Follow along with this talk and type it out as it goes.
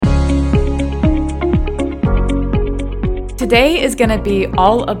today is going to be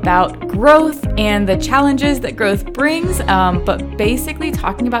all about growth and the challenges that growth brings, but basically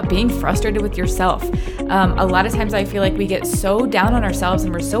talking about being frustrated with yourself. A lot of times I feel like we get so down on ourselves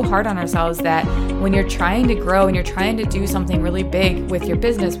and we're so hard on ourselves that when you're trying to grow and you're trying to do something really big with your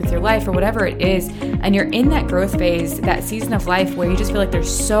business, with your life, or whatever it is, and you're in that growth phase, that season of life where you just feel like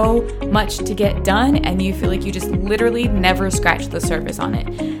there's so much to get done and you feel like you just literally never scratched the surface on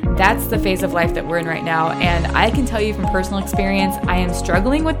it. That's the phase of life that we're in right now. And I can tell you from personal experience, I am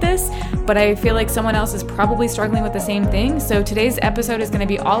struggling with this, but I feel like someone else is probably struggling with the same thing. So today's episode is going to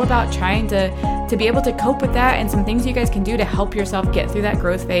be all about trying to be able to cope with that and some things you guys can do to help yourself get through that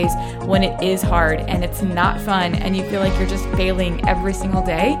growth phase when it is hard and it's not fun and you feel like you're just failing every single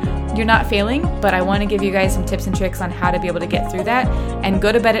day. You're not failing, but I want to give you guys some tips and tricks on how to be able to get through that and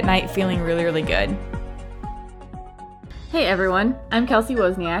go to bed at night feeling really, really good. Hey everyone, I'm Kelsey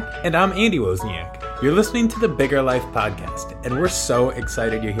Wozniak. And I'm Andy Wozniak. You're listening to the Bigger Life Podcast, and we're so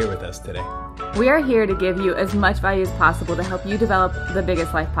excited you're here with us today. We are here to give you as much value as possible to help you develop the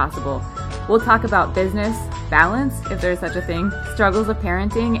biggest life possible. We'll talk about business, balance, if there's such a thing, struggles of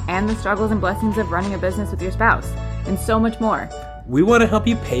parenting, and the struggles and blessings of running a business with your spouse, and so much more. We want to help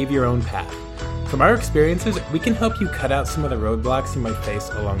you pave your own path. From our experiences, we can help you cut out some of the roadblocks you might face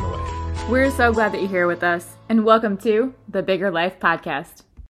along the way. We're so glad that you're here with us, and welcome to the Bigger Life Podcast.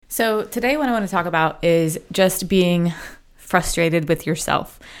 So today what I want to talk about is just being frustrated with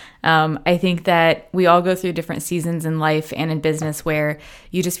yourself. I think that we all go through different seasons in life and in business where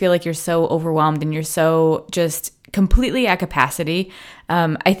you just feel like you're so overwhelmed and you're so just completely at capacity.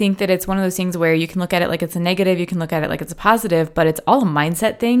 I think that it's one of those things where you can look at it like it's a negative, you can look at it like it's a positive, but it's all a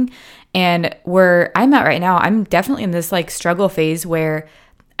mindset thing. And where I'm at right now, I'm definitely in this like struggle phase where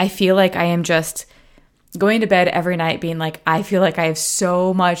I feel like I am just going to bed every night being like, I feel like I have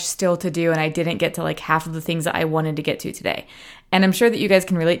so much still to do and I didn't get to like half of the things that I wanted to get to today. And I'm sure that you guys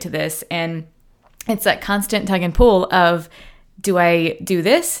can relate to this. And it's that constant tug and pull of, do I do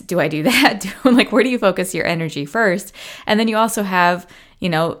this? Do I do that? Like, where do you focus your energy first? And then you also have,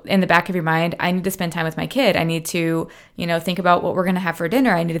 in the back of your mind, I need to spend time with my kid. I need to, think about what we're going to have for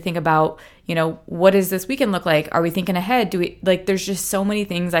dinner. I need to think about, what does this weekend look like? Are we thinking ahead? There's just so many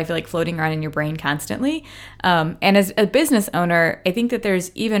things I feel like floating around in your brain constantly. And as a business owner, I think that there's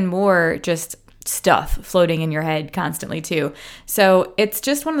even more just stuff floating in your head constantly too. So it's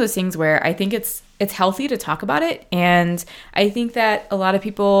just one of those things where I think it's healthy to talk about it. And I think that a lot of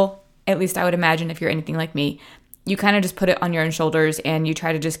people, at least I would imagine if you're anything like me, you kind of just put it on your own shoulders and you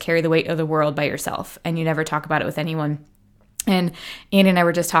try to just carry the weight of the world by yourself and you never talk about it with anyone. And Andy and I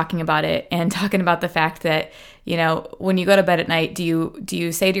were just talking about it and talking about the fact that, when you go to bed at night, do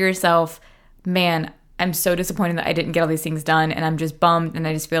you say to yourself, man, I'm so disappointed that I didn't get all these things done and I'm just bummed and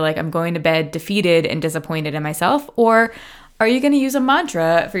I just feel like I'm going to bed defeated and disappointed in myself? Or are you going to use a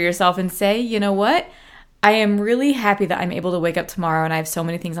mantra for yourself and say, you know what? I am really happy that I'm able to wake up tomorrow and I have so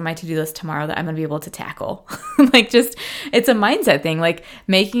many things on my to-do list tomorrow that I'm going to be able to tackle. It's a mindset thing, like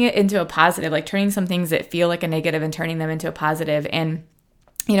making it into a positive, like turning some things that feel like a negative and turning them into a positive. And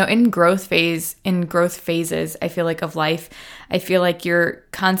in growth phases, I feel like of life, I feel like you're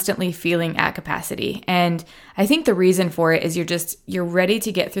constantly feeling at capacity. And I think the reason for it is you're ready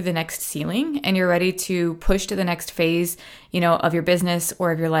to get through the next ceiling and you're ready to push to the next phase, of your business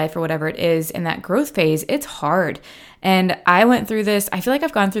or of your life or whatever it is. In that growth phase, it's hard. And I went through this, I feel like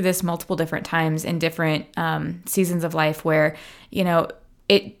I've gone through this multiple different times in different seasons of life where,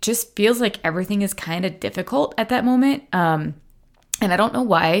 it just feels like everything is kind of difficult at that moment. And I don't know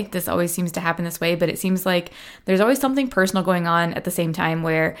why this always seems to happen this way, but it seems like there's always something personal going on at the same time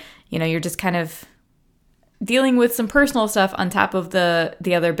where, you're just kind of dealing with some personal stuff on top of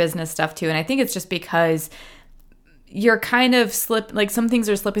the other business stuff too. And I think it's just because you're kind of some things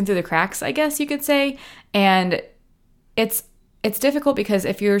are slipping through the cracks, I guess you could say. And it's difficult because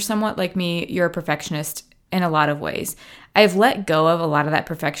if you're somewhat like me, you're a perfectionist in a lot of ways. I've let go of a lot of that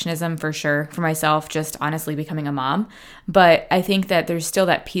perfectionism for sure for myself, just honestly becoming a mom. But I think that there's still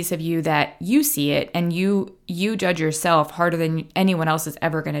that piece of you that you see it and you judge yourself harder than anyone else is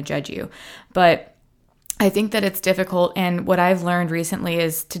ever going to judge you. But I think that it's difficult. And what I've learned recently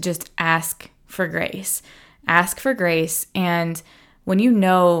is to just ask for grace. Ask for grace. And when you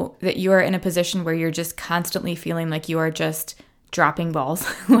know that you are in a position where you're just constantly feeling like you are just dropping balls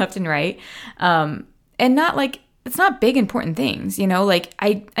left and right, and not like, it's not big important things,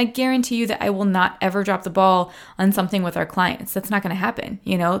 I guarantee you that I will not ever drop the ball on something with our clients. That's not going to happen.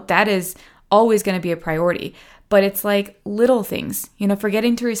 That is always going to be a priority. But it's like little things,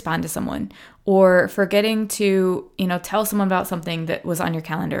 forgetting to respond to someone or forgetting to, tell someone about something that was on your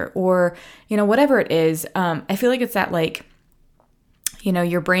calendar or, whatever it is. I feel like it's that like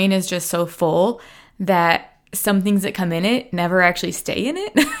your brain is just so full that some things that come in it never actually stay in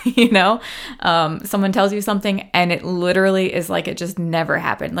it. Someone tells you something and it literally is like it just never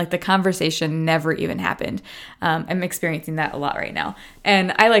happened. Like the conversation never even happened. I'm experiencing that a lot right now.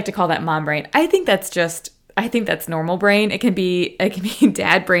 And I like to call that mom brain. I think that's normal brain. It can be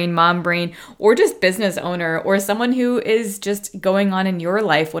dad brain, mom brain, or just business owner, or someone who is just going on in your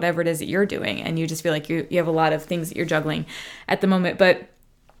life, whatever it is that you're doing. And you just feel like you have a lot of things that you're juggling at the moment. But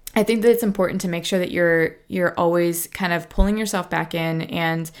I think that it's important to make sure that you're always kind of pulling yourself back in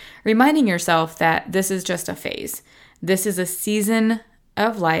and reminding yourself that this is just a phase. This is a season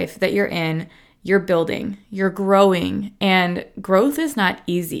of life that you're in. You're building, you're growing, and growth is not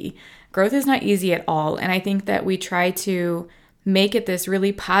easy. Growth is not easy at all. And I think that we try to make it this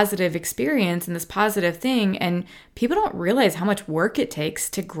really positive experience and this positive thing, and people don't realize how much work it takes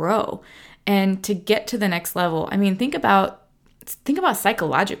to grow and to get to the next level. I mean, think about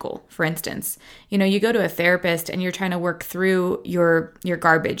psychological, for instance. You go to a therapist and you're trying to work through your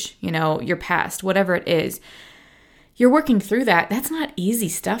garbage, your past, whatever it is. You're working through that. That's not easy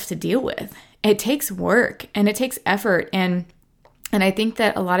stuff to deal with. It takes work and it takes effort. And I think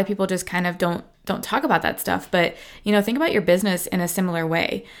that a lot of people just kind of don't talk about that stuff. But, think about your business in a similar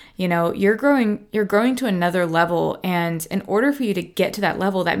way. You're growing to another level. And in order for you to get to that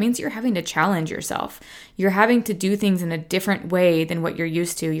level, that means you're having to challenge yourself. You're having to do things in a different way than what you're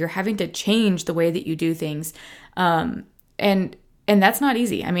used to. You're having to change the way that you do things. And that's not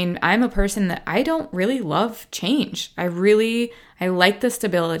easy. I mean, I'm a person that I don't really love change. I like the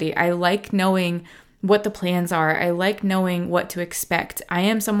stability. I like knowing what the plans are. I like knowing what to expect. I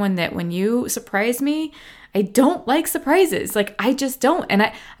am someone that when you surprise me, I don't like surprises. Like, I just don't. And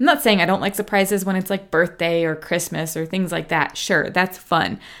I'm not saying I don't like surprises when it's like birthday or Christmas or things like that. Sure, that's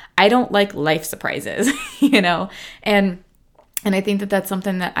fun. I don't like life surprises, And I think that that's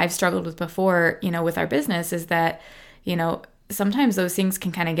something that I've struggled with before, with our business, is that, sometimes those things can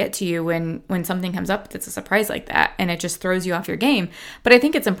kind of get to you when something comes up that's a surprise like that, and it just throws you off your game. But I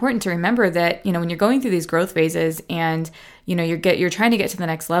think it's important to remember that, when you're going through these growth phases and, you're trying to get to the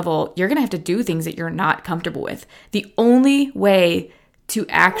next level, you're going to have to do things that you're not comfortable with. The only way to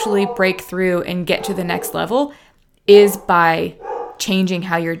actually break through and get to the next level is by changing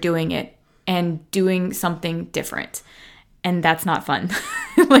how you're doing it and doing something different. And that's not fun.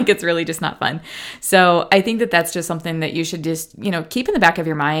 Like, it's really just not fun. So I think that that's just something that you should just, keep in the back of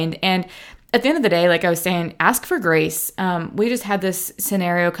your mind. And at the end of the day, like I was saying, ask for grace. We just had this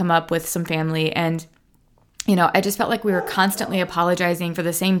scenario come up with some family, and, I just felt like we were constantly apologizing for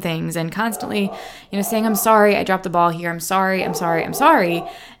the same things and constantly, saying, I'm sorry, I dropped the ball here. I'm sorry.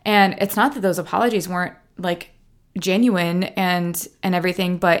 And it's not that those apologies weren't like genuine and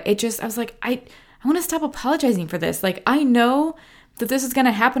everything, but I was like, I want to stop apologizing for this. Like, I know that this is going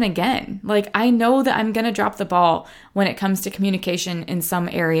to happen again. Like, I know that I'm going to drop the ball when it comes to communication in some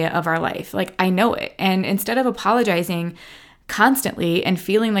area of our life. Like, I know it. And instead of apologizing constantly and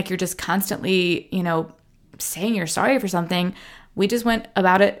feeling like you're just constantly, saying you're sorry for something, we just went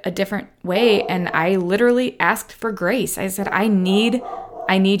about it a different way. And I literally asked for grace. I said, I need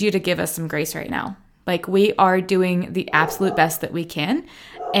you to give us some grace right now. Like, we are doing the absolute best that we can,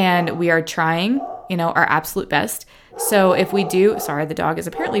 and we are trying, our absolute best. So if we do, sorry, the dog is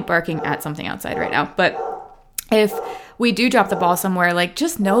apparently barking at something outside right now, but if we do drop the ball somewhere, like,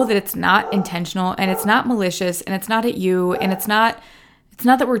 just know that it's not intentional and it's not malicious and it's not at you, and it's not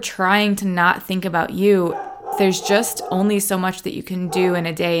that we're trying to not think about you. There's just only so much that you can do in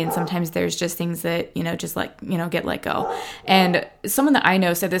a day. And sometimes there's just things that, just get let go. And someone that I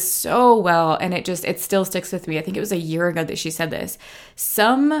know said this so well, and it still sticks with me. I think it was a year ago that she said this.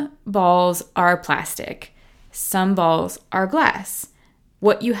 Some balls are plastic. Some balls are glass.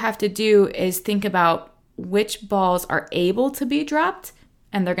 What you have to do is think about which balls are able to be dropped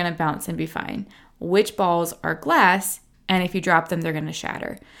and they're going to bounce and be fine. Which balls are glass, and if you drop them, they're going to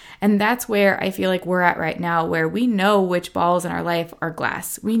shatter. And that's where I feel like we're at right now, where we know which balls in our life are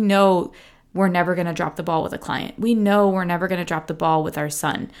glass. We know we're never going to drop the ball with a client. We know we're never going to drop the ball with our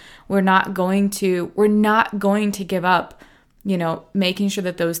son. We're not going to give up, making sure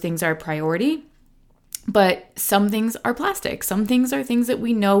that those things are a priority. But some things are plastic. Some things are things that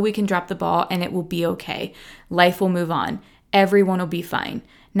we know we can drop the ball and it will be okay. Life will move on. Everyone will be fine.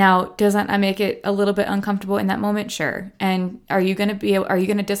 Now, doesn't that make it a little bit uncomfortable in that moment? Sure. And are you going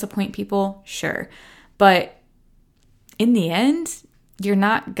to disappoint people? Sure. But in the end, you're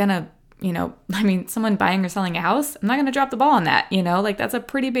not going to someone buying or selling a house, I'm not going to drop the ball on that, like that's a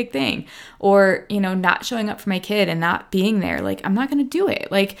pretty big thing. Or, not showing up for my kid and not being there. Like, I'm not going to do it.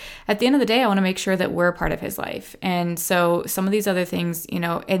 Like, at the end of the day, I want to make sure that we're a part of his life. And so some of these other things,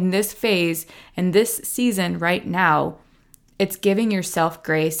 in this phase, in this season right now, it's giving yourself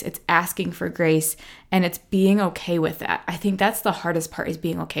grace, it's asking for grace, and it's being okay with that. I think that's the hardest part, is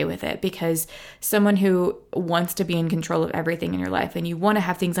being okay with it, because someone who wants to be in control of everything in your life, and you want to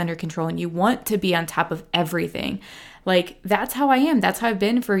have things under control, and you want to be on top of everything, like that's how I am. That's how I've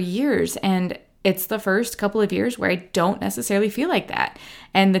been for years. And it's the first couple of years where I don't necessarily feel like that.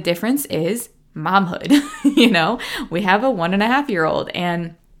 And the difference is momhood. We have a 1.5-year-old,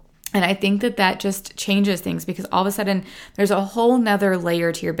 and I think that just changes things, because all of a sudden there's a whole nother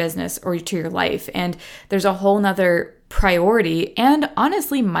layer to your business or to your life. And there's a whole nother priority and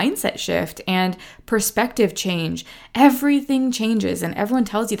honestly mindset shift and perspective change. Everything changes, and everyone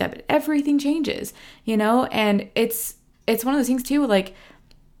tells you that, but everything changes, and it's one of those things too, like,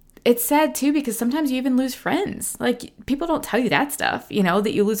 it's sad too, because sometimes you even lose friends. Like, people don't tell you that stuff,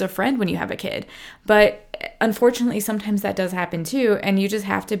 that you lose a friend when you have a kid. But unfortunately, sometimes that does happen too. And you just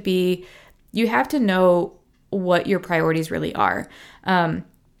have to know what your priorities really are.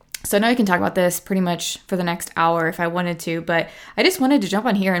 So I know I can talk about this pretty much for the next hour if I wanted to, but I just wanted to jump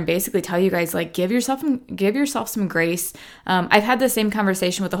on here and basically tell you guys, like, give yourself some grace. I've had the same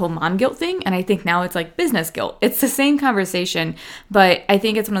conversation with the whole mom guilt thing, and I think now it's like business guilt. It's the same conversation, but I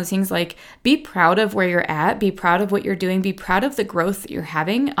think it's one of those things, like, be proud of where you're at, be proud of what you're doing, be proud of the growth that you're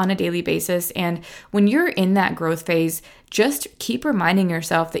having on a daily basis. And when you're in that growth phase, just keep reminding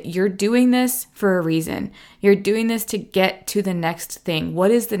yourself that you're doing this for a reason. You're doing this to get to the next thing.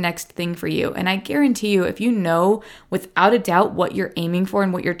 What is the next thing for you? And I guarantee you, if you know without a doubt what you're aiming for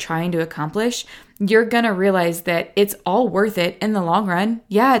and what you're trying to accomplish, you're going to realize that it's all worth it in the long run.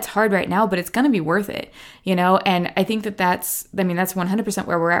 Yeah, it's hard right now, but it's going to be worth it, And I think that's 100%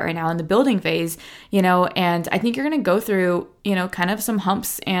 where we're at right now in the building phase, and I think you're going to go through, kind of some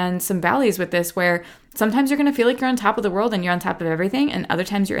humps and some valleys with this, where sometimes you're going to feel like you're on top of the world and you're on top of everything. And other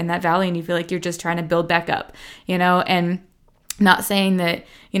times you're in that valley and you feel like you're just trying to build back up, and not saying that,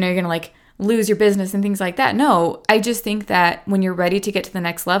 you're going to like lose your business and things like that. No, I just think that when you're ready to get to the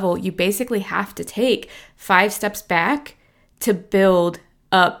next level, you basically have to take 5 steps back to build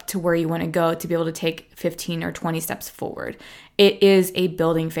up to where you want to go, to be able to take 15 or 20 steps forward. It is a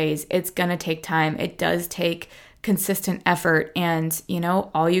building phase. It's going to take time. It does take consistent effort. And,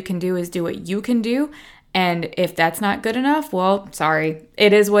 all you can do is do what you can do. And if that's not good enough, well, sorry,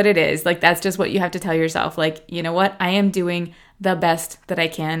 it is what it is. Like, that's just what you have to tell yourself. Like, you know what? I am doing the best that I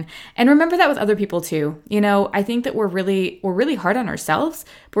can. And remember that with other people too. I think that we're really hard on ourselves,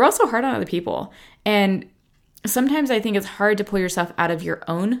 but we're also hard on other people. And sometimes I think it's hard to pull yourself out of your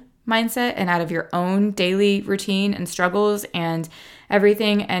own mindset and out of your own daily routine and struggles and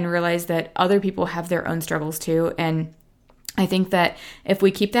everything, and realize that other people have their own struggles too. And I think that if we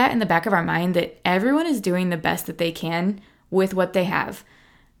keep that in the back of our mind, that everyone is doing the best that they can with what they have,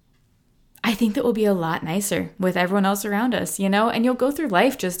 I think that we'll be a lot nicer with everyone else around us, and you'll go through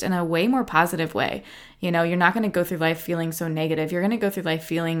life just in a way more positive way. You're not going to go through life feeling so negative. You're going to go through life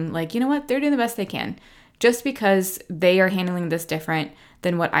feeling like, what, they're doing the best they can. Just because they are handling this different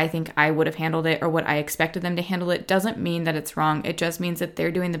than what I think I would have handled it or what I expected them to handle it doesn't mean that it's wrong. It just means that they're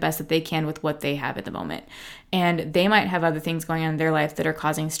doing the best that they can with what they have at the moment. And they might have other things going on in their life that are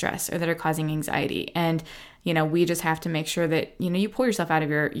causing stress or that are causing anxiety. And, we just have to make sure that, you pull yourself out of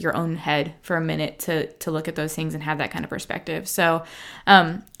your own head for a minute to look at those things and have that kind of perspective. So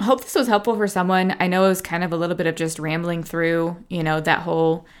I hope this was helpful for someone. I know it was kind of a little bit of just rambling through, that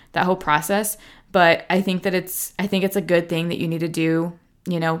whole process. But I think it's a good thing that you need to do,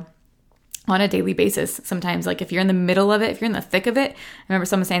 on a daily basis. Sometimes, like, if you're in the middle of it, if you're in the thick of it, I remember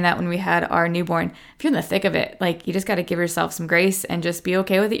someone saying that when we had our newborn, if you're in the thick of it, like, you just got to give yourself some grace and just be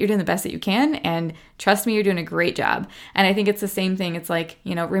okay with it. You're doing the best that you can. And trust me, you're doing a great job. And I think it's the same thing. It's like,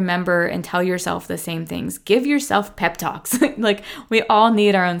 remember and tell yourself the same things. Give yourself pep talks. Like, we all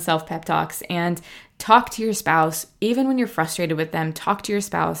need our own self pep talks. And talk to your spouse, even when you're frustrated with them, talk to your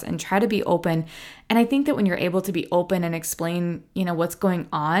spouse and try to be open. And I think that when you're able to be open and explain, what's going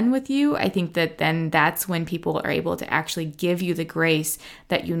on with you, I think that then that's when people are able to actually give you the grace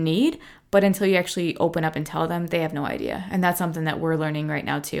that you need. But until you actually open up and tell them, they have no idea. And that's something that we're learning right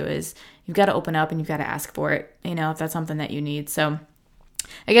now too, is you've got to open up and you've got to ask for it, if that's something that you need. So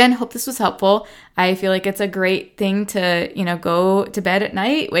Again, hope this was helpful. I feel like it's a great thing to, go to bed at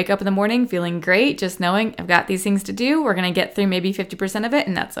night, wake up in the morning feeling great, just knowing I've got these things to do. We're going to get through maybe 50% of it,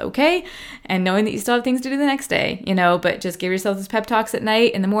 and that's okay. And knowing that you still have things to do the next day, but just give yourself those pep talks at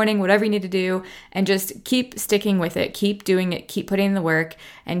night, in the morning, whatever you need to do, and just keep sticking with it, keep doing it, keep putting in the work,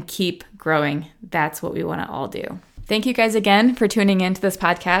 and keep growing. That's what we want to all do. Thank you guys again for tuning into this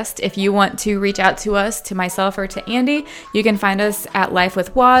podcast. If you want to reach out to us, to myself or to Andy, you can find us at Life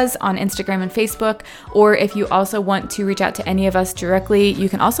with Waz on Instagram and Facebook. Or if you also want to reach out to any of us directly, you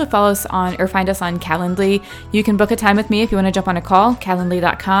can also follow us on or find us on Calendly. You can book a time with me if you want to jump on a call,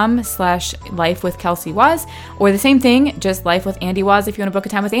 calendly.com/lifewithkelsey.waz, or the same thing, just Life with Andy Waz if you want to book a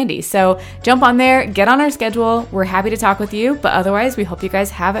time with Andy. So jump on there, get on our schedule. We're happy to talk with you, but otherwise we hope you guys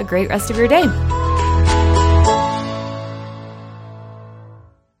have a great rest of your day.